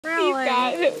Really?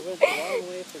 Got We it. went a long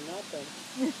way for nothing.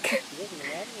 He doesn't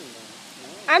have any more.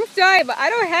 No. I'm sorry, but I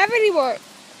don't have any more.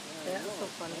 Yeah, That was so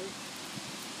funny.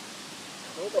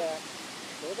 Go back.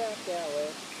 Go back that way.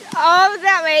 Oh,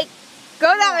 that way. Go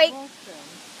that way.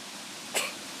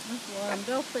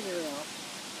 They'll figure it out.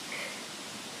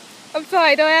 I'm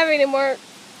sorry, I don't have any more.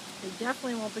 They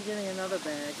definitely won't be getting another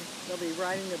bag. They'll be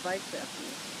riding their bikes after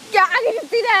you. Yeah, I can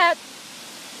see that.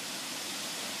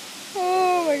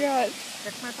 Oh my god.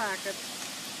 Check my pocket.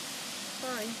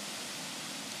 Sorry.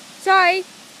 Sorry.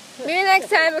 Maybe next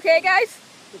time, okay, guys?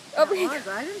 That was.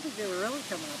 I didn't think they were really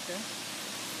coming up there.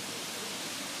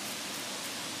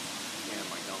 Yeah,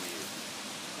 my dummy is.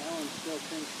 Alan still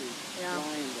thinks he's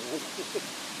flying to it.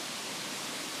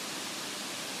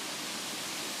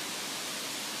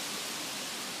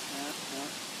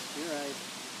 You're right.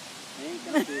 They ain't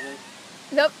gonna do this.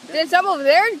 Nope, there's some over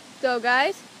there, though,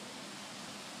 guys.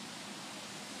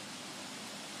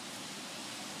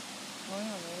 Oh,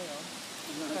 yeah, there they are.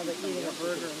 Probably eating a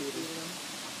burger and eating them.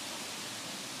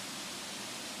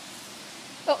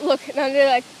 Oh, look, now they're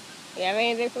like, you have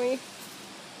anything for me?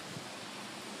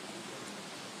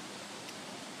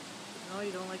 No,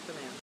 you don't like the man.